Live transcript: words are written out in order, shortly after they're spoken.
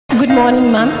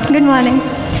morning, ma'am. Good morning.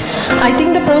 I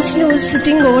think the person who is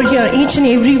sitting over here, each and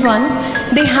every one,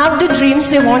 they have the dreams,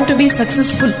 they want to be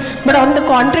successful. But on the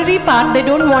contrary part, they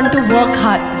don't want to work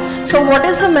hard. So what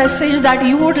is the message that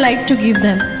you would like to give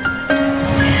them?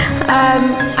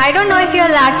 I don't know if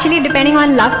you're actually depending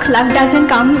on luck. Luck doesn't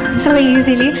come so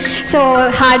easily. So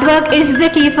hard work is the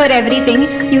key for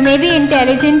everything. You may be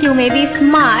intelligent, you may be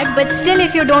smart, but still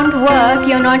if you don't work,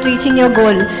 you're not reaching your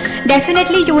goal.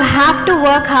 Definitely you have to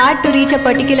work hard to reach a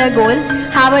particular goal.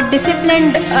 Have a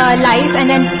disciplined life, and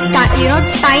then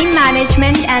time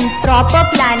management and proper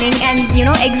planning and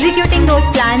executing those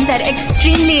plans are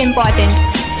extremely important.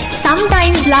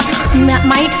 Sometimes luck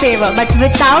might favor, but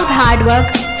without hard work,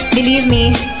 believe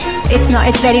me,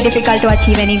 it's very difficult to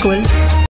achieve any goal.